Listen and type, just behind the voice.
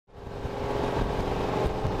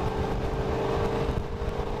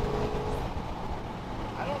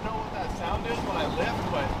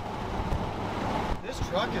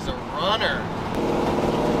truck is a runner.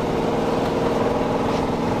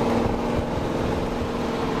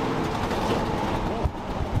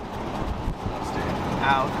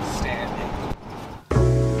 Outstanding.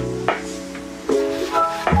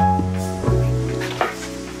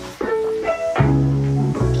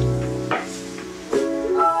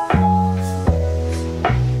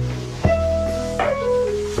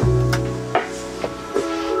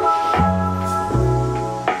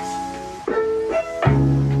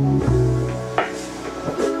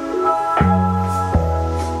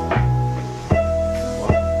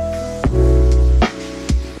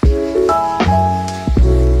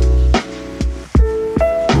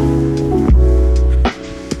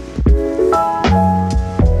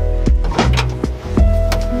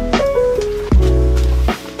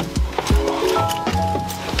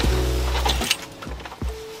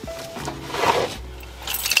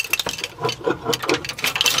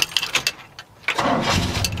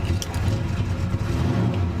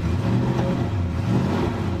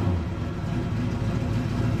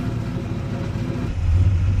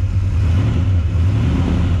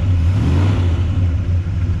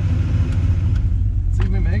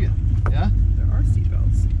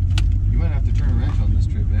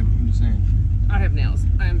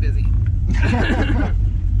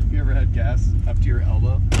 Have you ever had gas up to your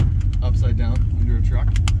elbow, upside down, under a truck?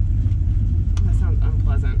 That sounds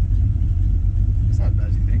unpleasant. It's not as bad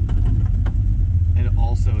as you think. And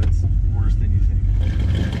also, it's worse than you think.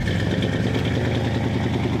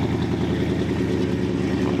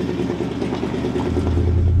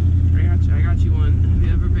 I got you one. Have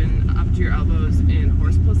you ever been up to your elbows in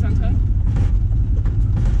horse placenta?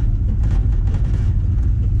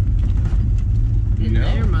 In No.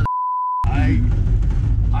 there, mother.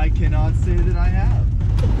 I cannot say that I have.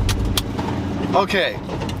 Okay,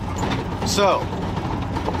 so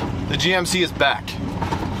the GMC is back,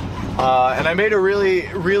 and I made a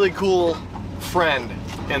really cool friend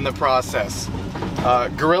in the process.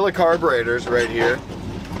 Gorilla Carburetors right here.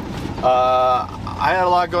 I had a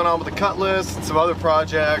lot going on with the Cutlass and some other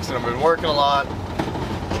projects, and I've been working a lot.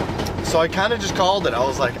 So I kind of just called it. I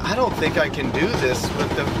was like, I don't think I can do this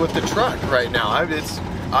with the truck right now.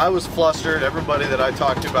 I was flustered. Everybody that I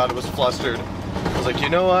talked to about it was flustered. I was like, you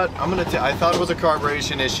know what? I thought it was a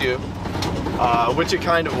carburation issue, which it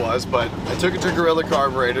kind of was, but I took it to Gorilla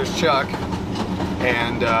Carburetors, Chuck,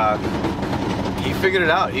 and he figured it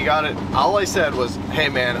out. He got it. All I said was, hey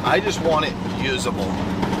man, I just want it usable,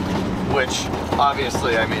 which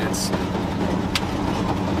obviously, I mean, it's,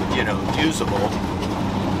 you know, usable.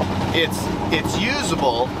 It's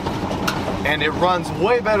usable, and it runs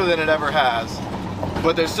way better than it ever has.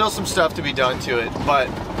 But there's still some stuff to be done to it. But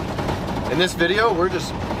in this video, we're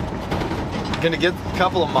just gonna get a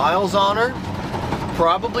couple of miles on her,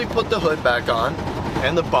 probably put the hood back on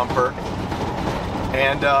and the bumper,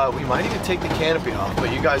 and we might even take the canopy off,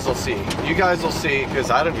 but you guys will see. You guys will see, because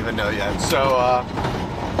I don't even know yet. So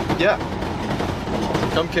yeah,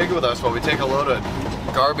 come kick it with us while we take a load of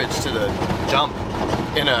garbage to the dump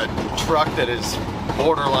in a truck that is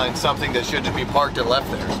borderline something that should just be parked and left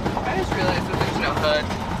there. I just realized that there's no hood.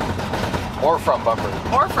 Or front bumper.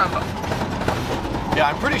 Or front bumper. Yeah,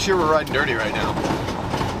 I'm pretty sure we're riding dirty right now.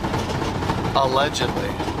 Allegedly.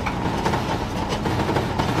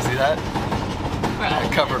 See that? Well, I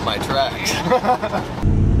covered my tracks. It's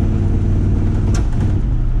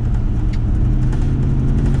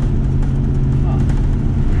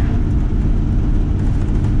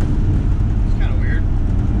kind of weird.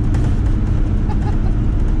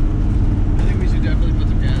 I think we should definitely put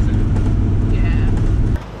some gas in it.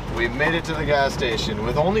 yeah. We made it to the gas station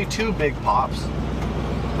with only 2 big pops.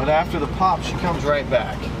 But after the pop, she comes right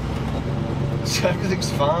back. So everything's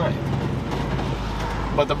fine.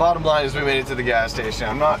 But the bottom line is we made it to the gas station.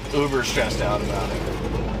 I'm not uber stressed out about it.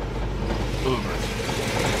 Uber.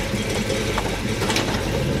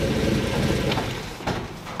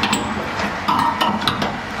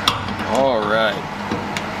 All right.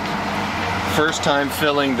 First time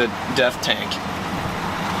filling the DEF tank.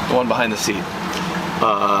 The one behind the seat.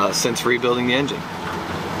 Since rebuilding the engine.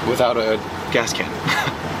 Without a gas can.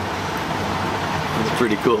 It's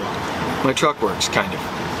pretty cool. My truck works, kind of.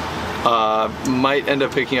 Might end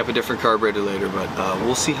up picking up a different carburetor later, but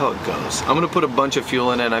we'll see how it goes. I'm gonna put a bunch of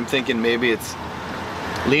fuel in it. I'm thinking maybe it's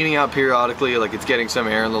leaning out periodically, like it's getting some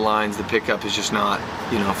air in the lines. The pickup is just not,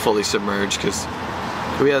 you know, fully submerged, because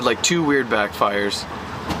we had like 2 weird backfires.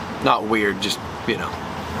 Not weird, just, you know,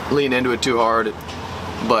 lean into it too hard.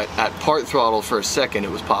 But at part throttle for a second,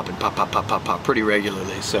 it was popping, pop, pop, pop, pop, pop, pretty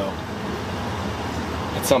regularly. So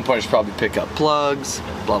at some point, I should probably pick up plugs,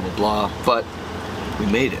 blah, blah, blah. But we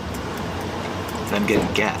made it. and I'm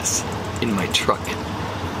getting gas in my truck.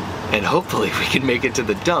 And hopefully we can make it to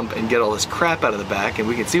the dump and get all this crap out of the back, and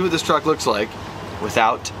we can see what this truck looks like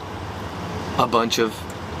without a bunch of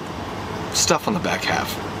stuff on the back half.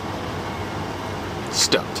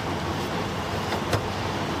 Stoked.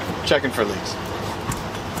 Checking for leaks.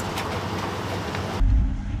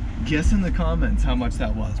 Guess in the comments how much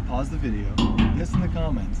that was. Pause the video. Guess in the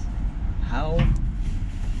comments how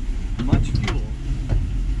much fuel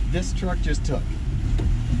this truck just took.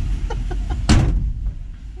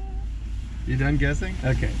 You done guessing?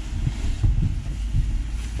 Okay.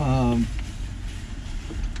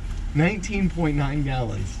 19.9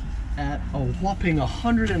 gallons at a whopping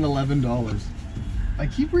 $111. I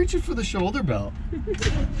keep reaching for the shoulder belt.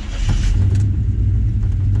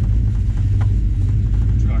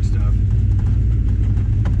 Truck stuff.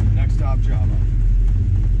 Next stop, Java.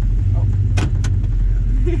 Oh.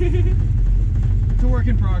 It's a work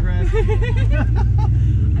in progress. I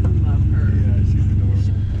love her. Yeah, she's adorable.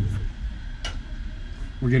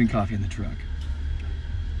 We're getting coffee in the truck.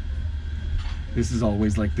 This is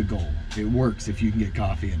always like the goal. It works if you can get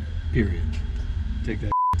coffee in it, period. Take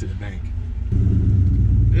that to the bank.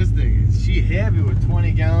 This thing is, she heavy with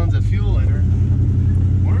 20 gallons of fuel in her.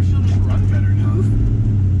 Wonder if she'll just run better now.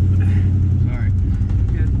 Sorry.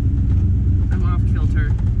 Good. I'm off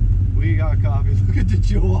kilter. We got coffee. Look at the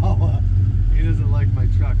Chihuahua. He doesn't like my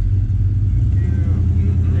truck.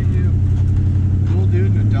 They do. Cool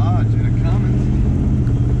dude in a Dodge and a Cummins.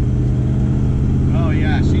 Oh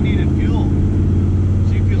yeah, she needed fuel.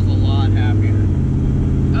 She feels a lot happier.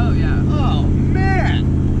 Oh yeah. Oh man!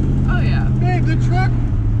 Oh yeah. Babe, the truck!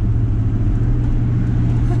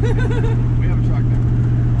 We have a truck now.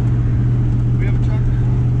 We have a truck now.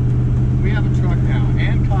 We have a truck now.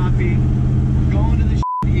 And coffee. We're going to the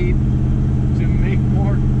heap to make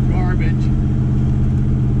more garbage.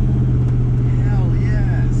 Hell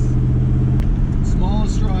yes.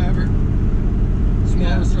 Smallest straw ever.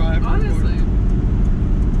 Smallest straw ever. Honestly.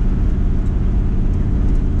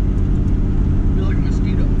 Feel like a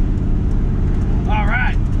mosquito. All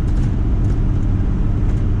right.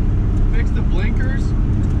 Fix the blinkers.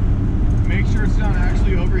 Make sure it's not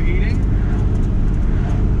actually overheating.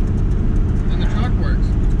 And the truck works.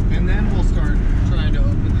 And then we'll start trying to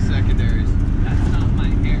open the secondaries. That's not my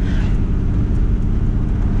hair.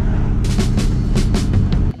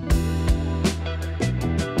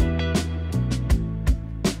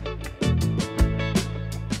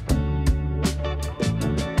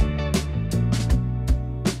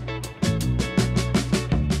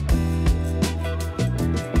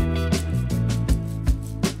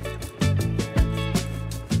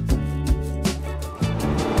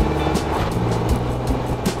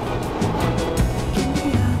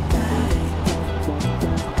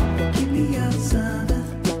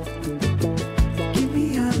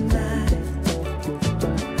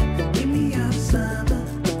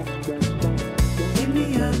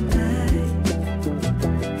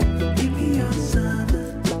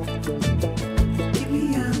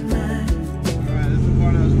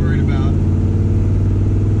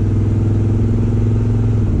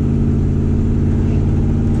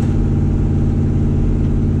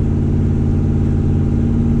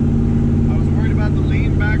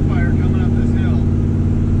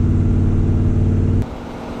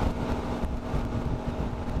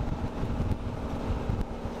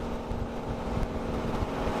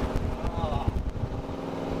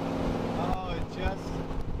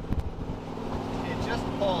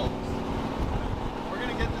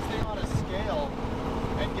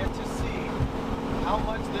 how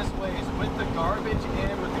much this weighs with the garbage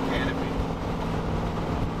and with the canopy.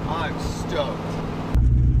 I'm stoked.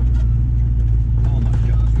 Oh my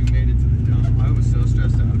gosh, we made it to the dump. I was so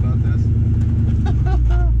stressed out about this.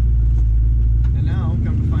 And now,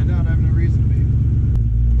 come to find out, I have no reason to be.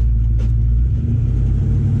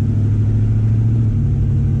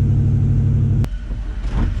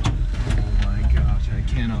 Oh my gosh, I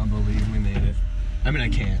cannot believe we made it. I mean, I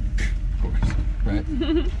can, of course, right?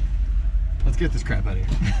 Let's get this crap out of here.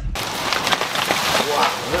 Wow,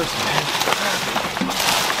 there's man.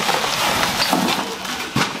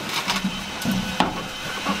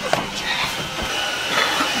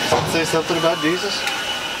 Say something about Jesus?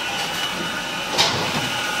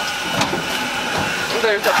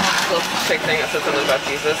 There's a little chick thing that says something about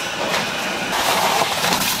Jesus.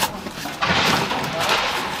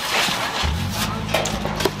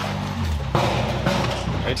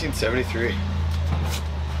 1973.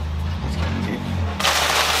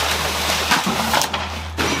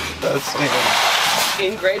 That's neat.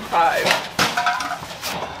 In grade 5.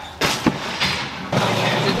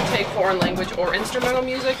 Didn't take play foreign language or instrumental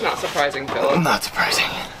music. Not surprising, Philip. Not surprising.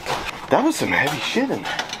 That was some heavy shit in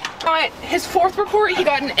there. His fourth report, he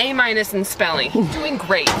got an A- in spelling. He's doing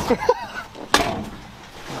great. That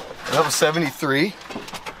was 73.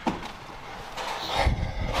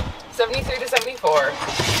 73 to 74.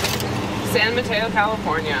 San Mateo,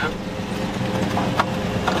 California.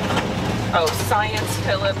 Oh, science,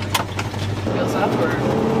 Philip. Feels upward.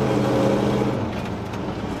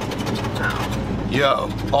 No. Yo,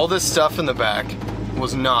 all this stuff in the back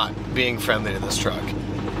was not being friendly to this truck.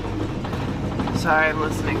 Sorry, I'm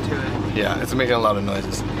listening to it. Yeah, it's making a lot of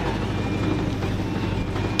noises.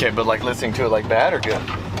 Okay, but like listening to it like bad or good?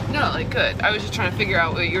 No, like good. I was just trying to figure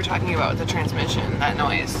out what you were talking about with the transmission, that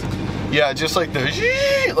noise. Yeah, just like the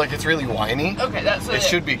like it's really whiny. Okay, that's it.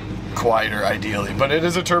 Should be quieter ideally, but it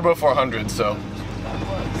is a turbo 400, so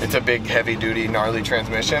it's a big heavy duty gnarly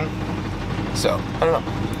transmission. So, I don't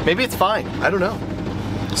know. Maybe it's fine. I don't know.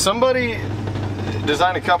 Somebody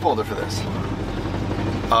designed a cup holder for this.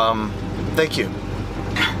 Thank you.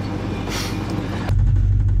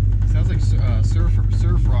 Sounds like surf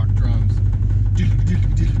rock drums. You know what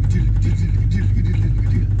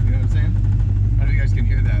I'm saying? I don't know if you guys can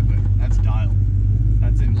hear that, but that's dialed.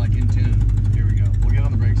 That's in tune. Here we go. We'll get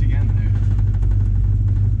on the brakes again.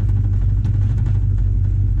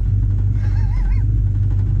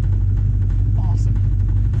 Awesome.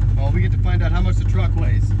 Well, we get to find out how much the truck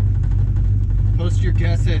weighs. Post your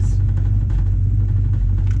guesses.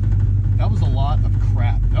 That was a lot of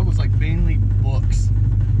crap. That was like mainly books.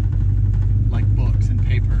 Like books and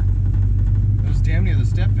paper. It was damn near the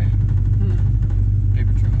step van.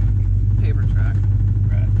 Paper truck. Paper truck.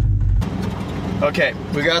 Right. Okay,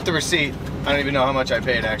 we got the receipt. I don't even know how much I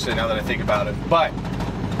paid actually now that I think about it. But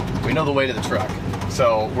we know the weight of the truck.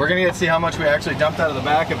 So we're gonna get to see how much we actually dumped out of the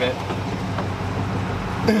back of it.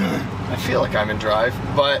 I feel like I'm in drive,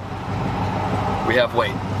 but we have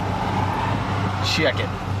weight. Check it.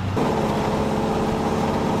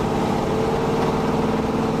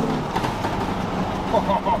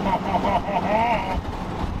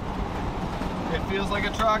 It feels like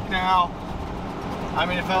a truck now. I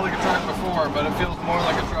mean, it felt like a truck before, but it feels more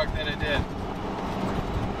like a truck than it did.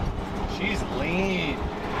 She's lean.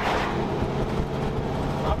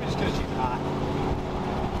 Probably just because she's hot.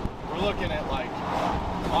 We're looking at like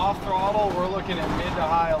off throttle, we're looking at mid to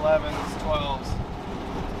high 11s, 12s.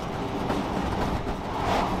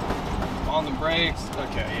 On the brakes,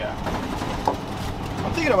 okay, yeah.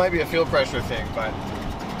 I'm thinking it might be a fuel pressure thing, but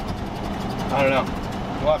I don't know.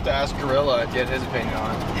 We'll have to ask Gorilla and get his opinion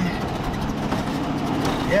on it.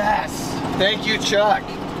 Yes! Thank you, Chuck.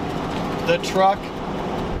 The truck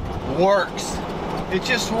works. It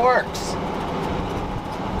just works.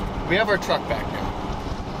 We have our truck back now.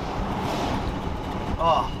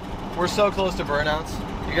 Oh, we're so close to burnouts.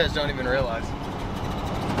 You guys don't even realize.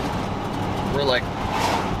 We're like,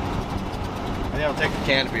 I think I'll take the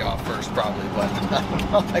canopy off first probably, but I don't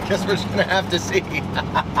know. I guess we're just gonna have to see.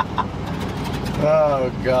 Oh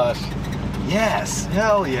gosh. Yes,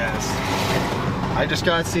 hell yes. I just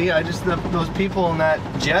gotta see, those people in that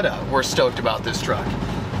Jetta were stoked about this truck.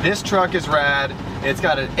 This truck is rad. It's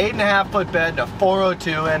got an 8.5 foot bed and a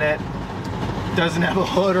 402 in it. Doesn't have a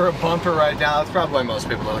hood or a bumper right now. That's probably why most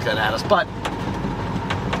people are looking at us, but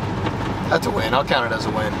that's a win. I'll count it as a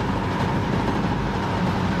win.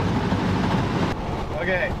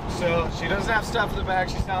 Okay, so she doesn't have stuff in the back.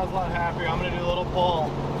 She sounds a lot happier. I'm gonna do a little pull.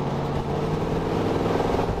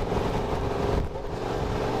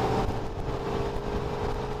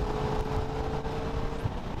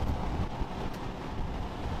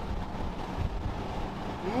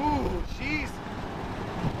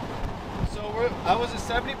 I was at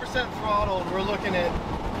 70% throttle, and we're looking at,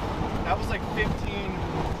 that was like 15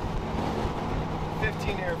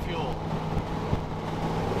 air fuel.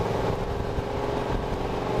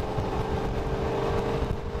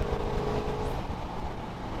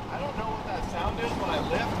 I don't know what that sound is when I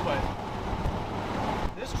lift, but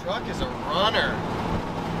this truck is a runner.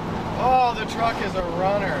 Oh, the truck is a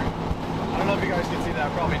runner. I don't know if you guys can see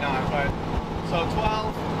that, probably not, but, so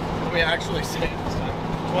 12, let me actually say it this time,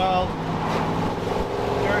 12,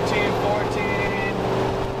 13, 14,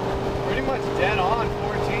 pretty much dead on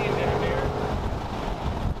 14 down here.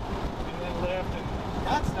 And then lift, and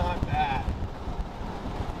that's not bad.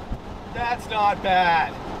 That's not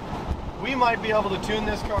bad. We might be able to tune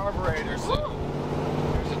this carburetor soon.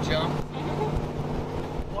 There's a jump.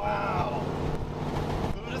 Wow.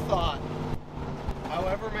 Who'd have thought?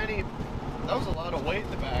 However many, that was a lot of weight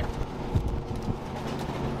in the back.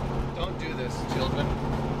 Don't do this, children.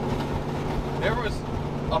 There was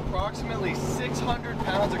approximately 600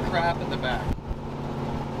 pounds of crap in the back.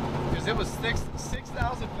 blinkers. It was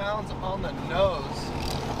 6,000 pounds on the nose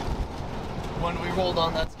when we rolled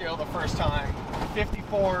on that scale the first time.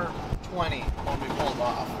 54.20 when we pulled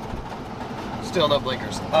off. Still no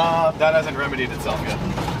blinkers. That hasn't remedied itself yet.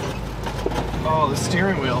 Oh, the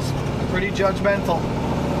steering wheel's pretty judgmental.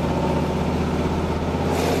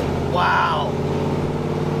 Wow.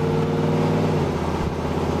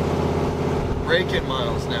 Break-in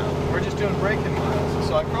miles now. We're just doing break-in miles,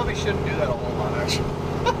 so I probably shouldn't do that a whole lot, actually.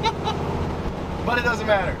 But it doesn't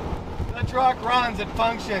matter. The truck runs, it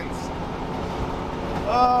functions.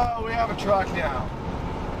 Oh, we have a truck now.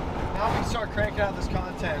 Now we can start cranking out this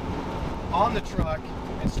content on the truck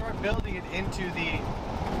and start building it into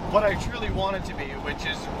what I truly want it to be,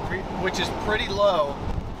 which is pretty low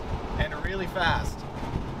and really fast.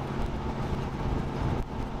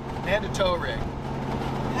 And a tow rig.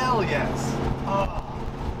 Hell yes. Oh,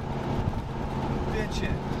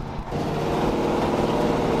 bitchin'.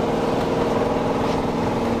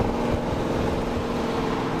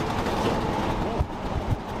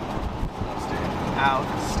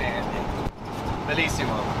 Outstanding.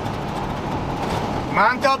 Bellissimo.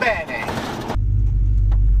 Molto bene.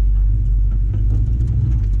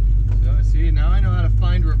 So, see, now I know how to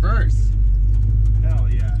find reverse. Hell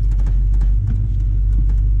yeah.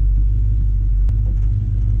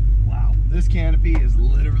 Wow. This canopy is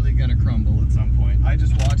literally gonna crumble at some point. I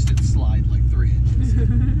just watched it slide like 3 inches.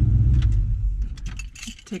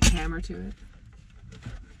 Take a hammer to it.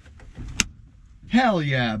 Hell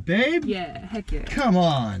yeah, babe. Yeah, heck yeah. Come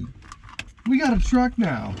on. We got a truck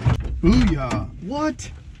now. Booyah.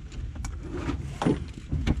 What?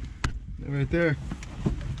 Right there.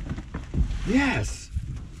 Yes.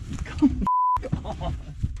 Come on.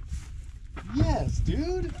 Yes,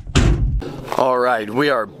 dude. All right, we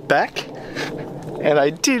are back. And I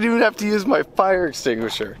didn't even have to use my fire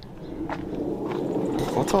extinguisher.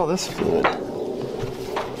 What's all this fluid?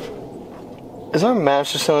 Is our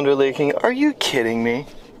master cylinder leaking? Are you kidding me?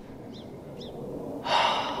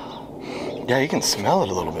 Yeah, you can smell it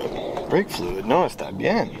a little bit. Brake fluid, no está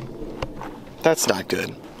bien. That's not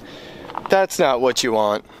good. That's not what you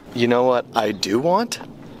want. You know what I do want?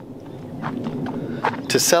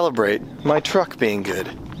 To celebrate my truck being good.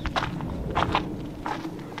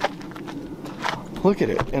 Look at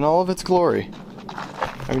it in all of its glory.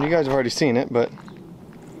 I mean, you guys have already seen it, but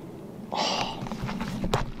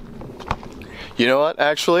you know what,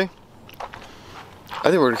 actually? I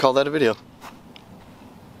think we're gonna call that a video.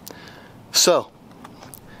 So,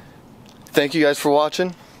 thank you guys for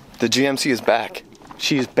watching. The GMC is back.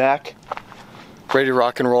 She is back, ready to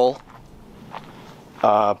rock and roll.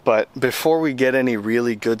 But before we get any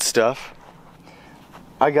really good stuff,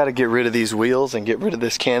 I gotta get rid of these wheels and get rid of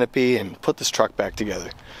this canopy and put this truck back together.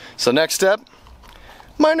 So next step,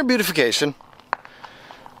 minor beautification.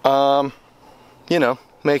 You know,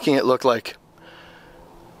 making it look like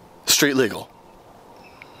street legal.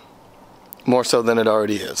 More so than it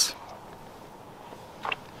already is.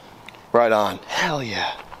 Right on. Hell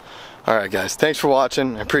yeah. Alright guys, thanks for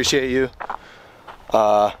watching. I appreciate you.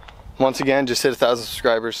 Once again, just hit 1,000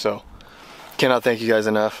 subscribers, so cannot thank you guys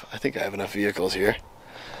enough. I think I have enough vehicles here.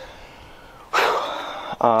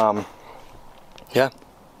 Yeah.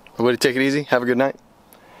 Everybody take it easy. Have a good night.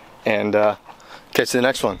 And catch you in the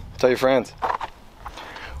next one. Tell your friends.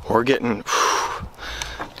 We're gonna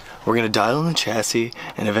dial in the chassis,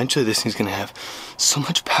 and eventually this thing's gonna have so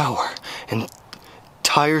much power and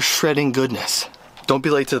tire shredding goodness. Don't be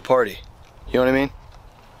late to the party. You know what I mean?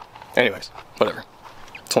 Anyways, whatever.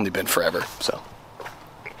 It's only been forever, so.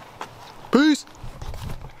 Peace!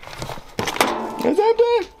 Is that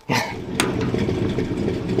bad?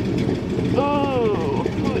 Ooh,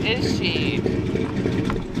 who is she?